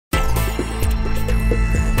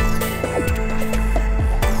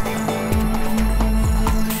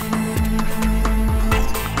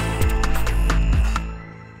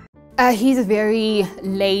He's a very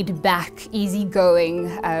laid-back, easygoing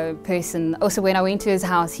person. Also, when I went to his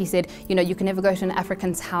house, he said, you know, you can never go to an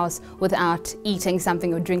African's house without eating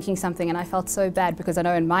something or drinking something. And I felt so bad because I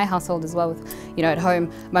know in my household as well, you know, at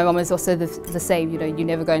home, my mom is also the same. You know, you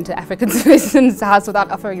never go into African person's house without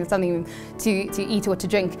offering something to eat or to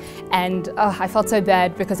drink. And I felt so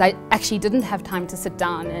bad because I actually didn't have time to sit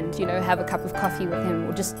down and, you know, have a cup of coffee with him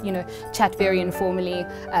or just, you know, chat very informally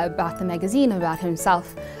about the magazine, about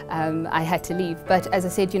himself. I had to leave, but as I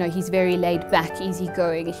said, you know, he's very laid back,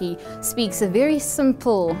 easygoing. He speaks a very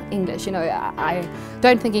simple English. You know, I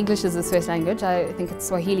don't think English is his first language. I think it's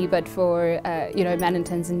Swahili, but for you know, a man in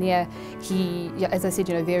Tanzania, he, as I said,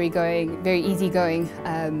 you know, very easygoing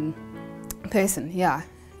person. Yeah.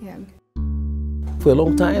 For a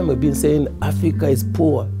long time, I've been saying Africa is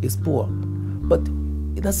poor, but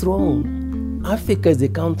that's wrong. Africa is a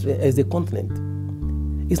country, as a continent.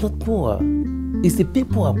 It's not poor. It's the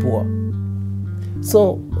people are poor.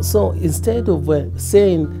 So instead of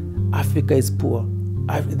saying Africa is poor,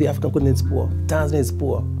 the African continent is poor, Tanzania is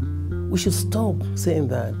poor, we should stop saying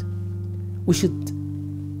that. We should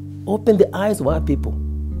open the eyes of our people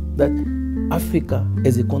that Africa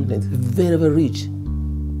as a continent is very, very rich.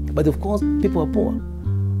 But of course, people are poor.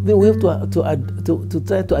 Then we have to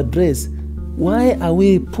try to address why are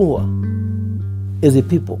we poor as a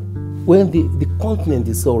people when the continent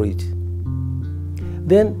is so rich.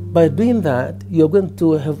 Then, by doing that, you're going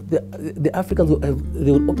to have the Africans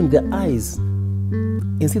they will open their eyes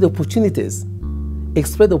and see the opportunities,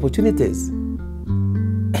 express the opportunities,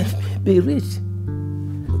 and be rich.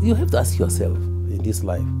 You have to ask yourself in this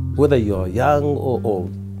life, whether you're young or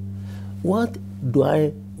old, what do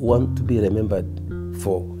I want to be remembered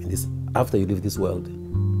for after you leave this world?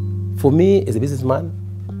 For me, as a businessman,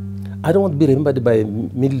 I don't want to be remembered by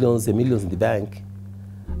millions and millions in the bank.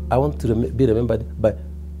 I want to be remembered by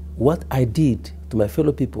what I did to my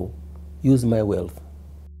fellow people, use my wealth.